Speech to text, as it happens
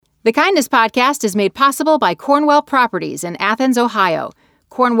The Kindness Podcast is made possible by Cornwell Properties in Athens, Ohio.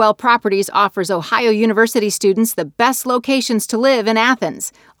 Cornwell Properties offers Ohio University students the best locations to live in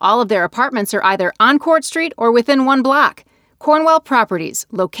Athens. All of their apartments are either on Court Street or within one block. Cornwell Properties,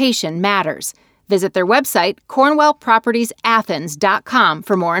 location matters. Visit their website, cornwellpropertiesathens.com,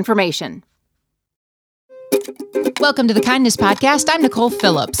 for more information. Welcome to the Kindness Podcast. I'm Nicole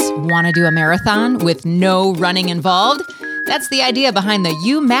Phillips. Want to do a marathon with no running involved? That's the idea behind the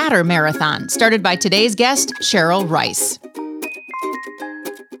You Matter Marathon, started by today's guest, Cheryl Rice.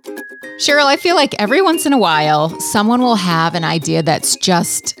 Cheryl, I feel like every once in a while, someone will have an idea that's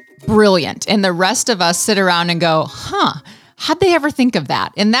just brilliant, and the rest of us sit around and go, how'd they ever think of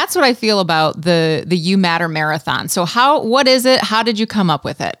that? And that's what I feel about the You Matter Marathon. So what is it? How did you come up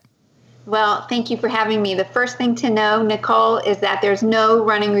with it? Well, thank you for having me. The first thing to know, Nicole, is that there's no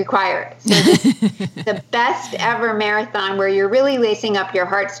running required. So this is the best ever marathon where you're really lacing up your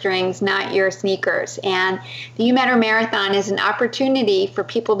heartstrings, not your sneakers. And the You Matter Marathon is an opportunity for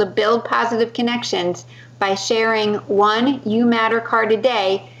people to build positive connections by sharing one You Matter card a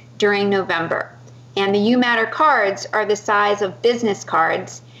day during November. And the You Matter cards are the size of business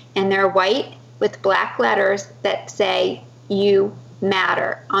cards, and they're white with black letters that say You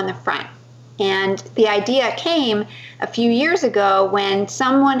Matter on the front. And the idea came a few years ago when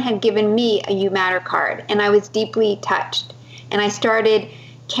someone had given me a You Matter card, and I was deeply touched. And I started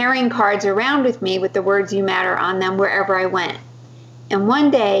carrying cards around with me with the words You Matter on them wherever I went. And one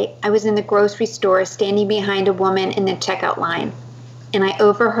day I was in the grocery store standing behind a woman in the checkout line, and I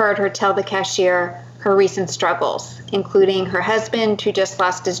overheard her tell the cashier her recent struggles, including her husband who just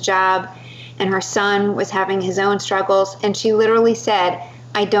lost his job, and her son was having his own struggles. And she literally said,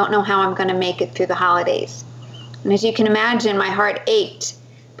 I don't know how I'm going to make it through the holidays. And as you can imagine, my heart ached,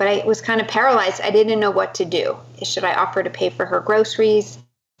 but I was kind of paralyzed. I didn't know what to do. Should I offer to pay for her groceries,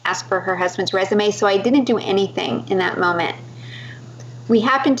 ask for her husband's resume? So I didn't do anything in that moment. We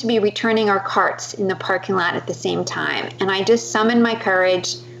happened to be returning our carts in the parking lot at the same time, and I just summoned my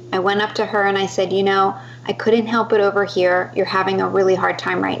courage. I went up to her and I said, I couldn't help it over here. You're having a really hard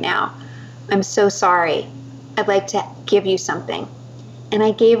time right now. I'm so sorry. I'd like to give you something. And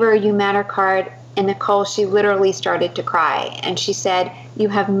I gave her a You Matter card, and Nicole, she literally started to cry. And she said, you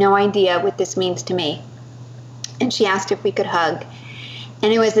have no idea what this means to me. And she asked if we could hug.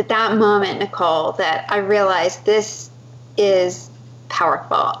 And it was at that moment, Nicole, that I realized this is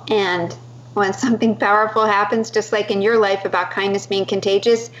powerful. And when something powerful happens, just like in your life about kindness being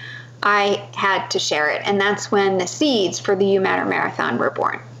contagious, I had to share it. And that's when the seeds for the You Matter Marathon were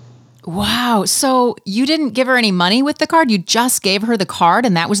born. Wow. So you didn't give her any money with the card? You just gave her the card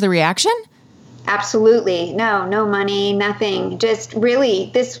and that was the reaction? Absolutely. No money, nothing. Just really,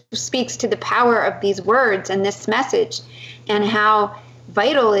 this speaks to the power of these words and this message and how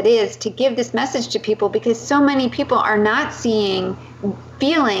vital it is to give this message to people, because so many people are not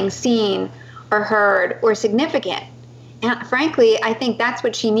feeling seen or heard or significant. And frankly, I think that's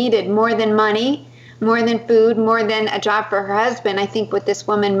what she needed more than money, more than food, more than a job for her husband. I think what this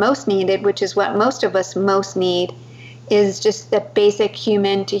woman most needed, which is what most of us most need, is just the basic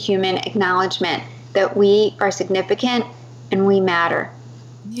human to human acknowledgement that we are significant and we matter.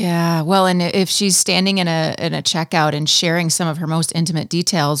 Yeah. Well, and if she's standing in a checkout and sharing some of her most intimate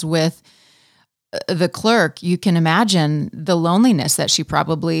details with the clerk, you can imagine the loneliness that she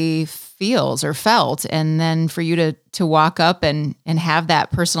probably feels or felt. And then for you to walk up and have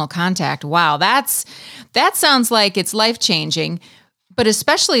that personal contact. Wow. That sounds like it's life-changing, but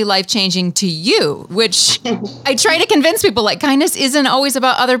especially life-changing to you, which I try to convince people, like, kindness isn't always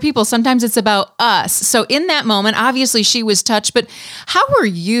about other people. Sometimes it's about us. So in that moment, obviously she was touched, but how were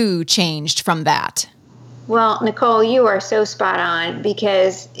you changed from that? Well, Nicole, you are so spot on,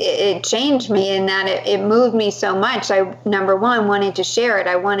 because it changed me in that it moved me so much. I, number one, wanted to share it.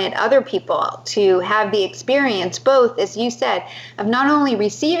 I wanted other people to have the experience, both, as you said, of not only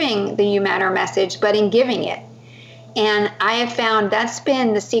receiving the You Matter message, but in giving it. And I have found that's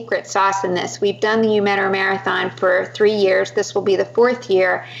been the secret sauce in this. We've done the You Matter Marathon for 3 years. This will be the 4th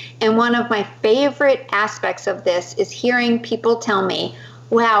year. And one of my favorite aspects of this is hearing people tell me,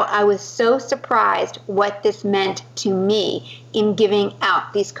 wow, I was so surprised what this meant to me in giving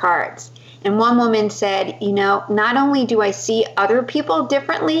out these cards. And one woman said, not only do I see other people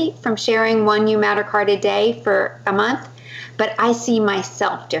differently from sharing one You Matter card a day for a month, but I see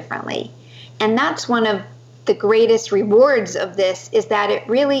myself differently. And that's one of the greatest rewards of this, is that it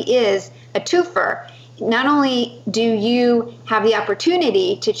really is a twofer. Not only do you have the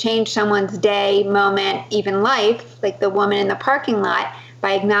opportunity to change someone's day, moment, even life, like the woman in the parking lot,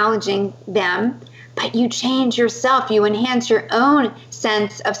 by acknowledging them, but you change yourself. You enhance your own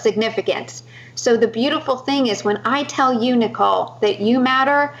sense of significance. So the beautiful thing is when I tell you, Nicole, that you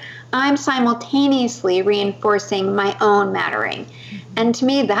matter, I'm simultaneously reinforcing my own mattering. And to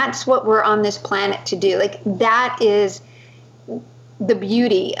me, that's what we're on this planet to do. Like, that is the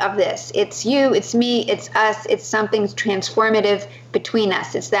beauty of this. It's you, it's me, it's us, it's something transformative between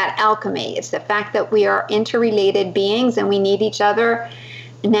us. It's that alchemy. It's the fact that we are interrelated beings and we need each other.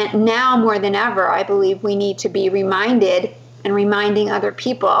 And that now more than ever, I believe we need to be reminded and reminding other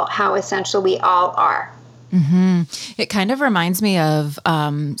people how essential we all are. Mm-hmm. It kind of reminds me of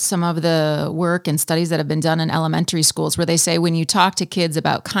some of the work and studies that have been done in elementary schools where they say when you talk to kids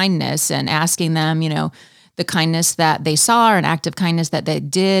about kindness and asking them, the kindness that they saw or an act of kindness that they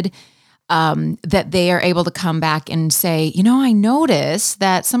did, that they are able to come back and say, I noticed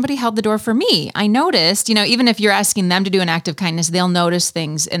that somebody held the door for me. I noticed, even if you're asking them to do an act of kindness, they'll notice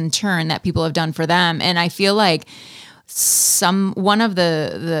things in turn that people have done for them. And I feel like one of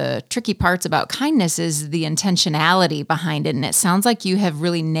the tricky parts about kindness is the intentionality behind it. And it sounds like you have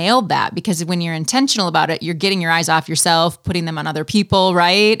really nailed that, because when you're intentional about it, you're getting your eyes off yourself, putting them on other people,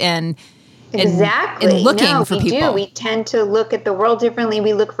 right? Exactly. And looking for people. We tend to look at the world differently.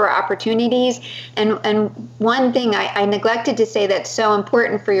 We look for opportunities. And one thing I neglected to say that's so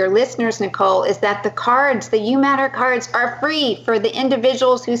important for your listeners, Nicole, is that the You Matter cards are free for the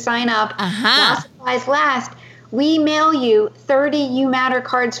individuals who sign up. While supplies last. We mail you 30 You Matter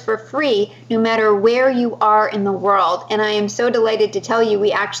cards for free, no matter where you are in the world. And I am so delighted to tell you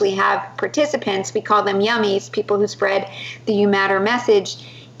we actually have participants, we call them yummies, people who spread the You Matter message,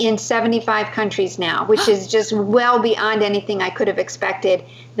 in 75 countries now, which is just well beyond anything I could have expected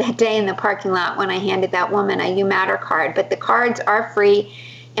that day in the parking lot when I handed that woman a You Matter card. But the cards are free.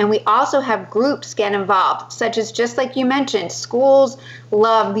 And we also have groups get involved, such as, just like you mentioned, schools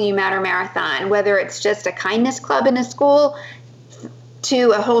love the You Matter Marathon, whether it's just a kindness club in a school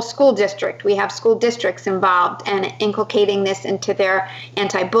to a whole school district. We have school districts involved and inculcating this into their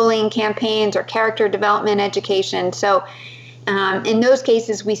anti-bullying campaigns or character development education. So in those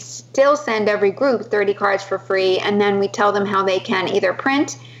cases, we still send every group 30 cards for free, and then we tell them how they can either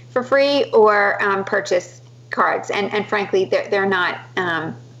print for free or purchase cards. And frankly, they're not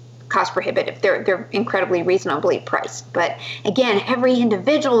cost prohibitive. They're incredibly reasonably priced. But again, every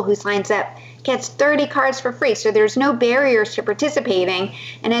individual who signs up gets 30 cards for free. So there's no barriers to participating.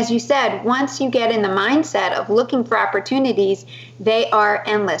 And as you said, once you get in the mindset of looking for opportunities, they are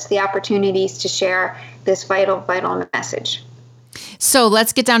endless, the opportunities to share this vital, vital message. So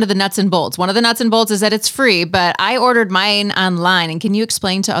let's get down to the nuts and bolts. One of the nuts and bolts is that it's free, but I ordered mine online. And can you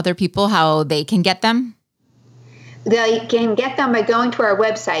explain to other people how they can get them? They can get them by going to our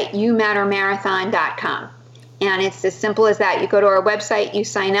website, youmattermarathon.com. And it's as simple as that. You go to our website, you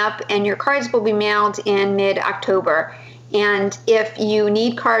sign up, and your cards will be mailed in mid-October. And if you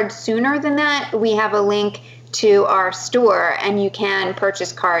need cards sooner than that, we have a link to our store, and you can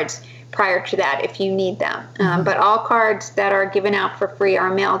purchase cards prior to that if you need them. But all cards that are given out for free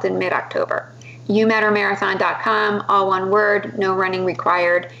are mailed in mid-October. youmattermarathon.com, all one word, no running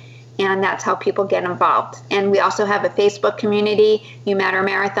required. And that's how people get involved. And we also have a Facebook community, You Matter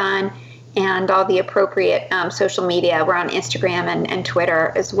Marathon, and all the appropriate social media. We're on Instagram and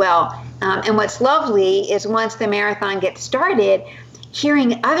Twitter as well. And what's lovely is once the marathon gets started,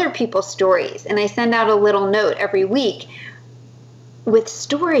 hearing other people's stories. And I send out a little note every week with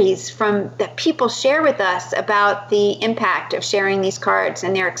stories that people share with us about the impact of sharing these cards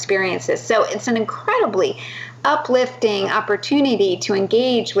and their experiences. So it's an incredibly uplifting opportunity to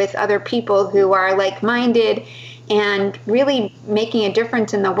engage with other people who are like-minded and really making a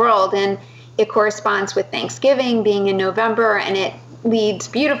difference in the world. And it corresponds with Thanksgiving being in November, and it leads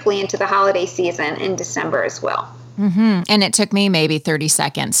beautifully into the holiday season in December as well. Mm-hmm. And it took me maybe 30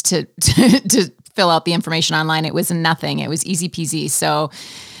 seconds to fill out the information online. It was nothing. It was easy peasy. So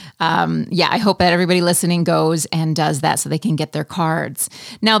I hope that everybody listening goes and does that so they can get their cards.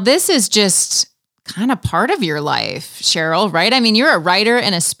 Now, this is just kind of part of your life, Cheryl, right? I mean, you're a writer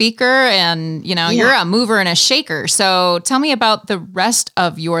and a speaker and, you're a mover and a shaker. So tell me about the rest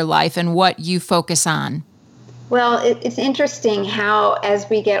of your life and what you focus on. Well, it's interesting how as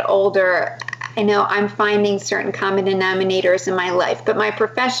we get older, I know I'm finding certain common denominators in my life, but my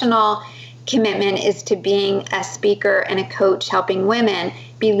professional commitment is to being a speaker and a coach, helping women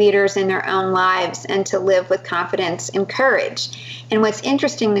be leaders in their own lives and to live with confidence and courage. And what's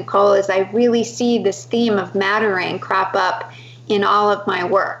interesting, Nicole, is I really see this theme of mattering crop up in all of my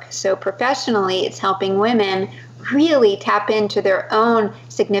work. So professionally, it's helping women really tap into their own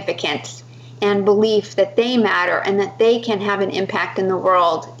significance and belief that they matter and that they can have an impact in the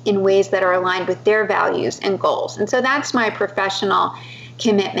world in ways that are aligned with their values and goals. And so that's my professional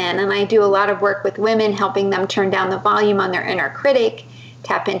commitment. And I do a lot of work with women, helping them turn down the volume on their inner critic,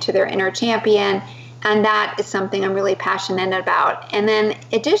 tap into their inner champion. And that is something I'm really passionate about. And then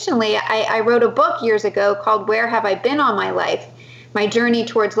additionally, I wrote a book years ago called Where Have I Been All My Life? My Journey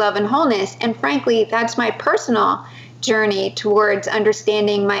Towards Love and Wholeness. And frankly, that's my personal journey towards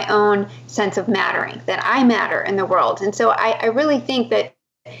understanding my own sense of mattering, that I matter in the world. And so I really think that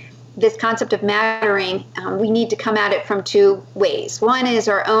this concept of mattering, we need to come at it from two ways. One is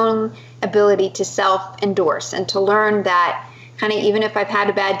our own ability to self-endorse and to learn that kind of even if I've had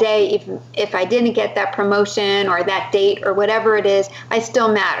a bad day, if I didn't get that promotion or that date or whatever it is, I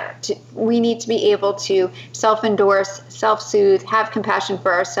still matter. We need to be able to self-endorse, self-soothe, have compassion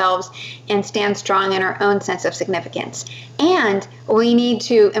for ourselves, and stand strong in our own sense of significance. And we need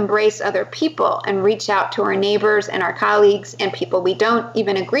to embrace other people and reach out to our neighbors and our colleagues and people we don't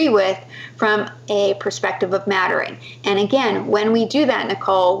even agree with from a perspective of mattering. And again, when we do that,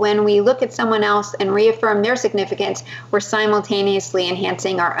 Nicole, when we look at someone else and reaffirm their significance, we're simultaneously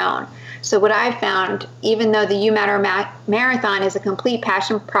enhancing our own. So what I've found, even though the You Matter Marathon is a complete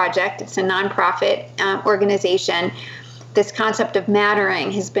passion project, it's a nonprofit organization, this concept of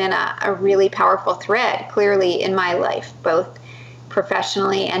mattering has been a really powerful thread, clearly, in my life, both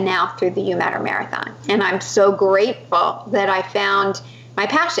professionally and now through the You Matter Marathon. And I'm so grateful that I found my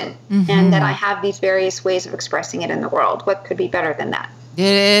passion and that I have these various ways of expressing it in the world. What could be better than that?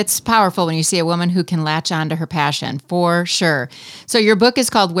 It's powerful when you see a woman who can latch on to her passion, for sure. So your book is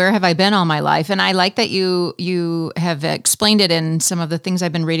called Where Have I Been All My Life? And I like that you have explained it in some of the things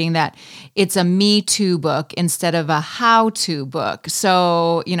I've been reading, that it's a me too book instead of a how-to book.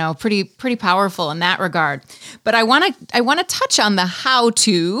 So, pretty powerful in that regard. But I want to touch on the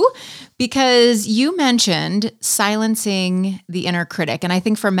how-to, because you mentioned silencing the inner critic. And I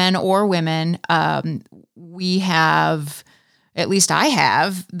think for men or women, we have, at least I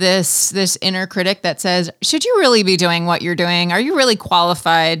have, this inner critic that says, should you really be doing what you're doing? Are you really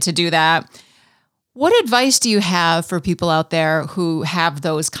qualified to do that? What advice do you have for people out there who have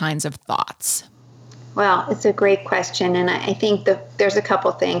those kinds of thoughts? Well, it's a great question. And I think there's a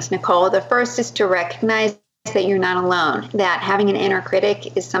couple things, Nicole. The first is to recognize that you're not alone, that having an inner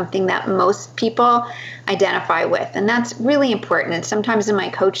critic is something that most people identify with. And that's really important. And sometimes in my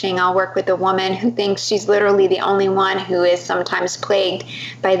coaching, I'll work with a woman who thinks she's literally the only one who is sometimes plagued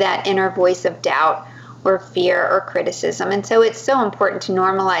by that inner voice of doubt or fear or criticism. And so it's so important to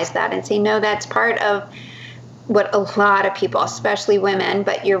normalize that and say, no, that's part of what a lot of people, especially women,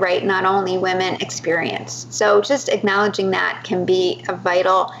 but you're right, not only women, experience. So just acknowledging that can be a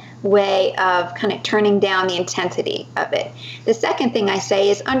vital way of kind of turning down the intensity of it. The second thing I say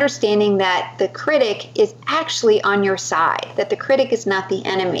is understanding that the critic is actually on your side, that the critic is not the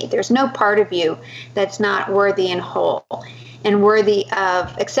enemy. There's no part of you that's not worthy and whole and worthy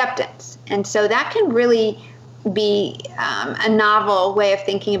of acceptance. And so that can really be a novel way of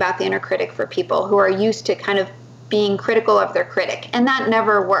thinking about the inner critic for people who are used to kind of being critical of their critic, and that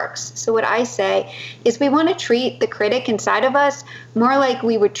never works. So what I say is we want to treat the critic inside of us more like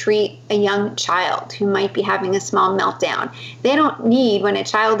we would treat a young child who might be having a small meltdown. They don't need, when a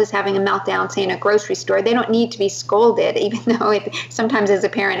child is having a meltdown, say in a grocery store, they don't need to be scolded, even though sometimes as a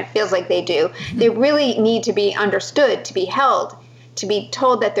parent it feels like they do. They really need to be understood, to be held, to be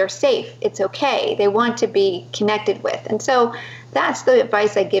told that they're safe, it's okay, they want to be connected with. And so that's the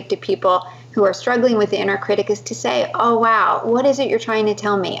advice I give to people who are struggling with the inner critic, is to say, oh, wow, what is it you're trying to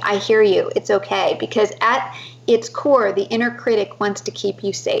tell me? I hear you. It's okay. Because at its core, the inner critic wants to keep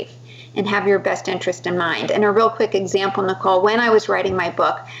you safe and have your best interest in mind. And a real quick example, Nicole, when I was writing my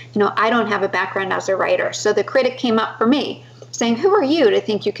book, I don't have a background as a writer. So the critic came up for me saying, who are you to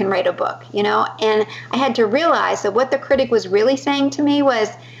think you can write a book? And I had to realize that what the critic was really saying to me was,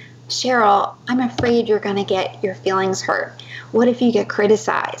 Cheryl, I'm afraid you're going to get your feelings hurt. What if you get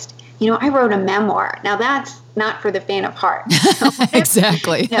criticized? I wrote a memoir. Now, that's not for the faint of heart.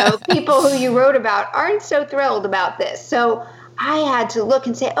 Exactly. People who you wrote about aren't so thrilled about this. So I had to look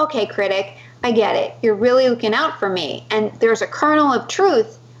and say, okay, critic, I get it. You're really looking out for me. And there's a kernel of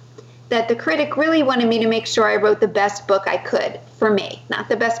truth that the critic really wanted me to make sure I wrote the best book I could for me. Not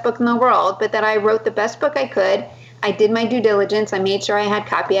the best book in the world, but that I wrote the best book I could. I did my due diligence. I made sure I had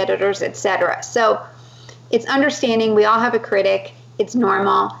copy editors, etc. So it's understanding we all have a critic. It's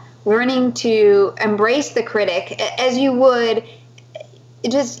normal. Learning to embrace the critic as you would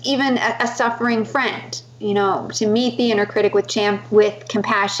just even a suffering friend, to meet the inner critic with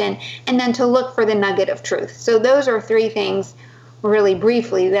compassion, and then to look for the nugget of truth. So those are three things really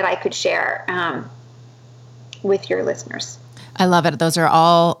briefly that I could share with your listeners. I love it. Those are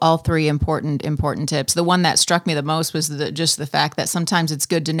all three important tips. The one that struck me the most was just the fact that sometimes it's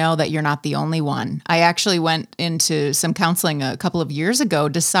good to know that you're not the only one. I actually went into some counseling a couple of years ago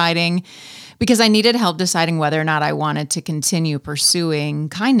because I needed help deciding whether or not I wanted to continue pursuing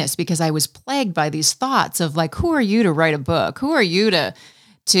kindness, because I was plagued by these thoughts of like, who are you to write a book? Who are you to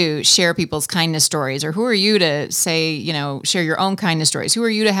share people's kindness stories? Or who are you to say, share your own kindness stories? Who are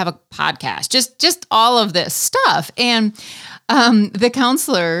you to have a podcast? Just all of this stuff. And the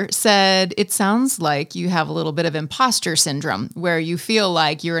counselor said, it sounds like you have a little bit of imposter syndrome, where you feel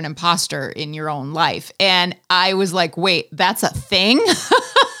like you're an imposter in your own life. And I was like, wait, that's a thing?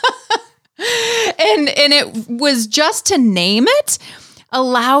 And it was just to name it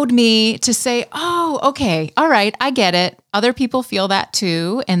allowed me to say, oh, okay, all right, I get it. Other people feel that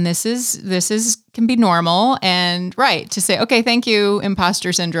too. And this can be normal. And right, to say, okay, thank you,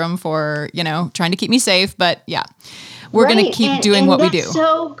 imposter syndrome, for, trying to keep me safe. But yeah, we're going to keep doing what we do. That's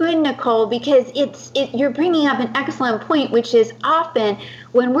so good, Nicole, because you're bringing up an excellent point, which is often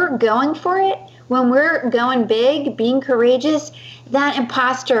when we're going for it, when we're going big, being courageous, that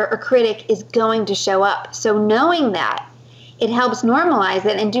imposter or critic is going to show up. So knowing that, it helps normalize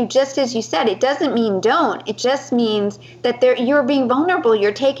it and do just as you said. It doesn't mean don't. It just means that you're being vulnerable.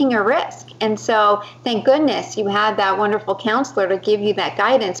 You're taking a risk. And so thank goodness you had that wonderful counselor to give you that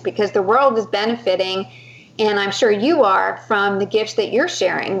guidance, because the world is benefiting, and I'm sure you are, from the gifts that you're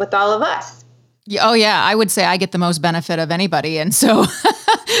sharing with all of us. Oh, yeah. I would say I get the most benefit of anybody. And so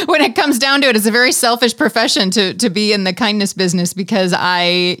when it comes down to it, it's a very selfish profession to be in the kindness business, because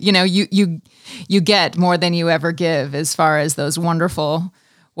you get more than you ever give, as far as those wonderful,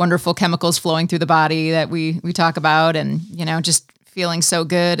 wonderful chemicals flowing through the body that we talk about, and, just feeling so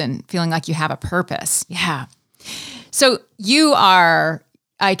good and feeling like you have a purpose. Yeah. So you are,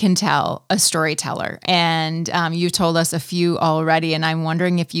 I can tell, a storyteller, and you've told us a few already, and I'm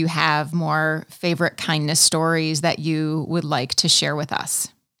wondering if you have more favorite kindness stories that you would like to share with us.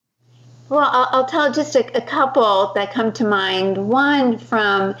 Well, I'll tell just a couple that come to mind. One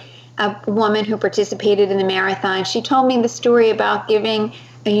from a woman who participated in the marathon. She told me the story about giving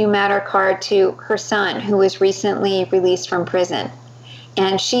a You Matter card to her son, who was recently released from prison.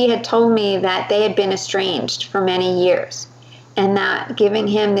 And she had told me that they had been estranged for many years, and that giving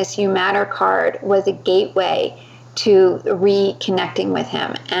him this You Matter card was a gateway to reconnecting with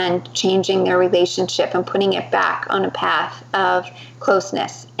him and changing their relationship and putting it back on a path of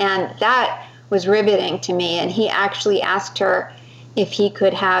closeness. And that was riveting to me. And he actually asked her if he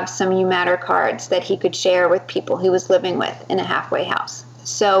could have some You Matter cards that he could share with people he was living with in a halfway house.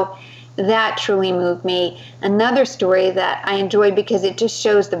 So that truly moved me. Another story that I enjoyed, because it just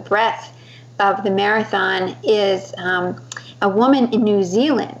shows the breadth of the marathon, is a woman in New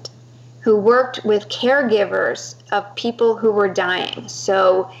Zealand who worked with caregivers of people who were dying.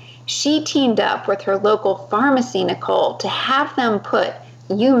 So she teamed up with her local pharmacy, Nicole, to have them put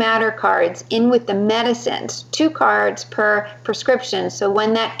You Matter cards in with the medicines, 2 cards per prescription. So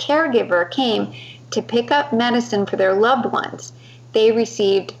when that caregiver came to pick up medicine for their loved ones, they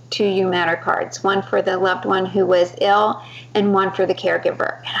received 2 You Matter cards, one for the loved one who was ill and one for the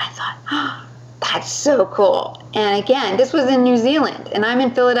caregiver. And I thought, oh, that's so cool. And again, this was in New Zealand, and I'm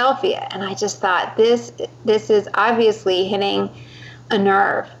in Philadelphia. And I just thought, this is obviously hitting a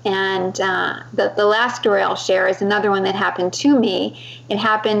nerve. And the last story I'll share is another one that happened to me. It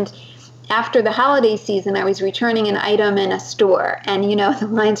happened after the holiday season. I was returning an item in a store, and the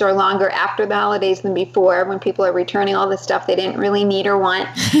lines are longer after the holidays than before, when people are returning all the stuff they didn't really need or want.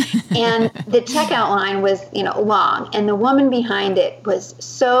 And the checkout line was long, and the woman behind it was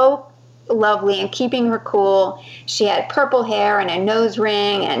so lovely and keeping her cool. She had purple hair and a nose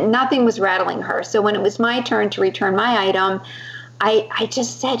ring, and nothing was rattling her. So when it was my turn to return my item, I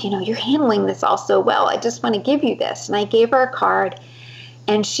just said, you're handling this all so well. I just want to give you this. And I gave her a card.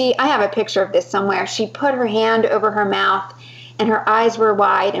 And I have a picture of this somewhere. She put her hand over her mouth, and her eyes were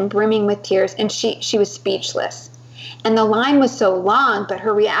wide and brimming with tears, and she was speechless. And the line was so long, but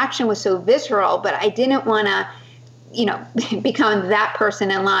her reaction was so visceral. But I didn't want to become that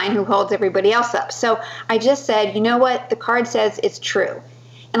person in line who holds everybody else up. So I just said, you know what? The card says it's true.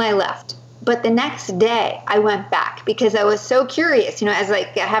 And I left. But the next day I went back, because I was so curious, as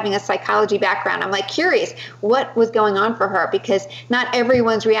having a psychology background, I'm curious what was going on for her, because not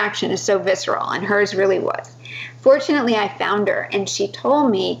everyone's reaction is so visceral, and hers really was. Fortunately, I found her, and she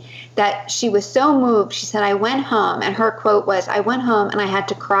told me that she was so moved. She said, I went home, and her quote was, I went home and I had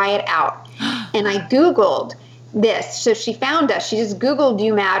to cry it out. And I Googled this. So she found us. She just Googled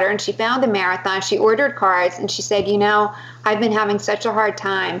You Matter and she found the marathon. She ordered cards and she said, I've been having such a hard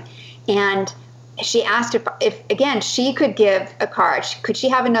time. And she asked if again, she could give a card. Could she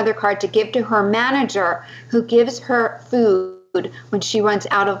have another card to give to her manager who gives her food when she runs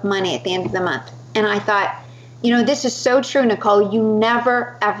out of money at the end of the month? And I thought, this is so true, Nicole. You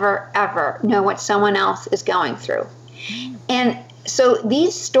never, ever, ever know what someone else is going through. And so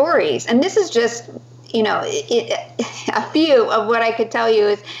these stories, and this is just, a few of what I could tell you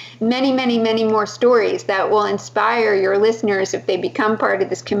is many, many, many more stories that will inspire your listeners if they become part of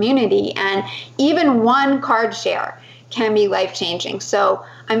this community. And even one card share can be life-changing. So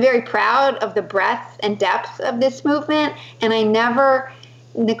I'm very proud of the breadth and depth of this movement. And I never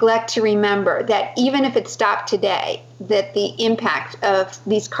neglect to remember that even if it stopped today, that the impact of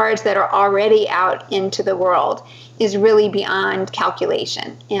these cards that are already out into the world is really beyond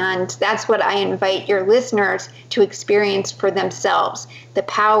calculation. And that's what I invite your listeners to experience for themselves, the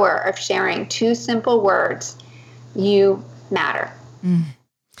power of sharing 2 simple words, you matter.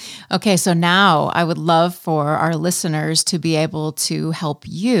 Okay, so now I would love for our listeners to be able to help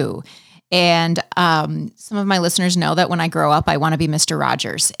you. And some of my listeners know that when I grow up, I want to be Mr.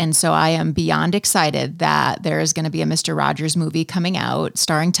 Rogers. And so I am beyond excited that there is going to be a Mr. Rogers movie coming out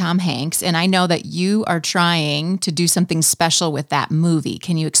starring Tom Hanks. And I know that you are trying to do something special with that movie.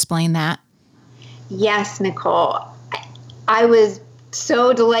 Can you explain that? Yes, Nicole. I was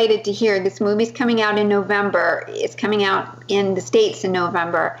so delighted to hear this movie's coming out in November. It's coming out in the States in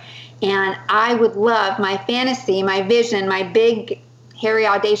November. And I would love, my fantasy, my vision, my big hairy,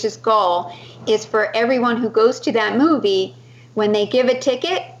 audacious goal is for everyone who goes to that movie, when they give a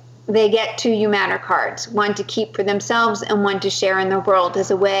ticket, they get 2 You Matter cards, one to keep for themselves and one to share in the world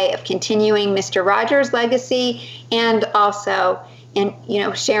as a way of continuing Mr. Rogers' legacy and also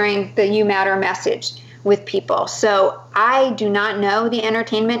sharing the You Matter message with people. So I do not know the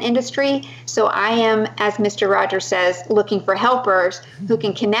entertainment industry. So I am, as Mr. Rogers says, looking for helpers who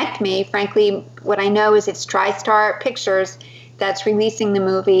can connect me. Frankly, what I know is it's TriStar Pictures that's releasing the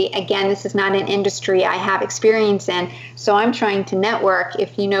movie. Again, this is not an industry I have experience in, so I'm trying to network.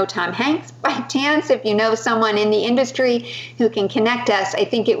 If you know Tom Hanks by chance, if you know someone in the industry who can connect us, I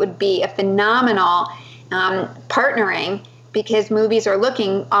think it would be a phenomenal partnering, because movies are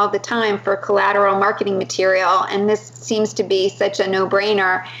looking all the time for collateral marketing material, and this seems to be such a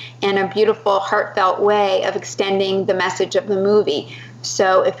no-brainer and a beautiful, heartfelt way of extending the message of the movie.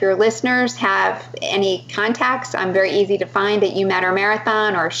 So if your listeners have any contacts, I'm very easy to find at You Matter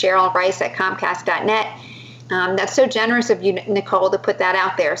Marathon or Cheryl Rice at Comcast.net. That's so generous of you, Nicole, to put that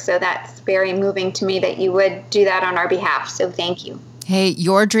out there. So that's very moving to me that you would do that on our behalf. So thank you. Hey,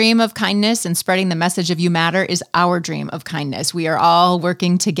 your dream of kindness and spreading the message of You Matter is our dream of kindness. We are all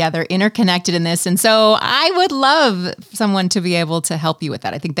working together, interconnected in this. And so I would love someone to be able to help you with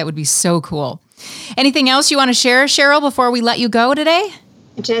that. I think that would be so cool. Anything else you want to share, Cheryl, before we let you go today?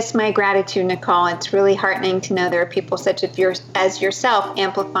 Just my gratitude, Nicole. It's really heartening to know there are people such as yourself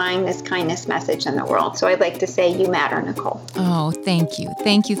amplifying this kindness message in the world. So I'd like to say you matter, Nicole. Oh, thank you.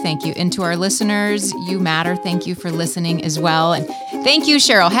 Thank you. Thank you. And to our listeners, you matter. Thank you for listening as well. And thank you,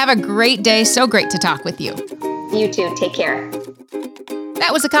 Cheryl. Have a great day. So great to talk with you. You too. Take care.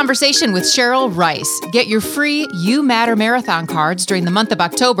 That was a conversation with Cheryl Rice. Get your free You Matter Marathon cards during the month of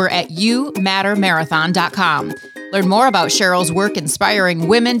October at youmattermarathon.com. Learn more about Cheryl's work inspiring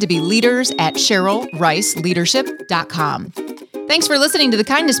women to be leaders at CherylRiceLeadership.com. Thanks for listening to the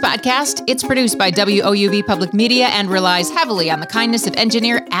Kindness Podcast. It's produced by WOUV Public Media and relies heavily on the kindness of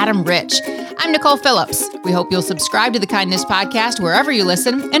engineer Adam Rich. I'm Nicole Phillips. We hope you'll subscribe to the Kindness Podcast wherever you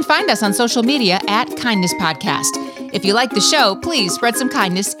listen and find us on social media at Kindness Podcast. If you like the show, please spread some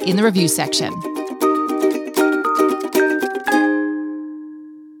kindness in the review section.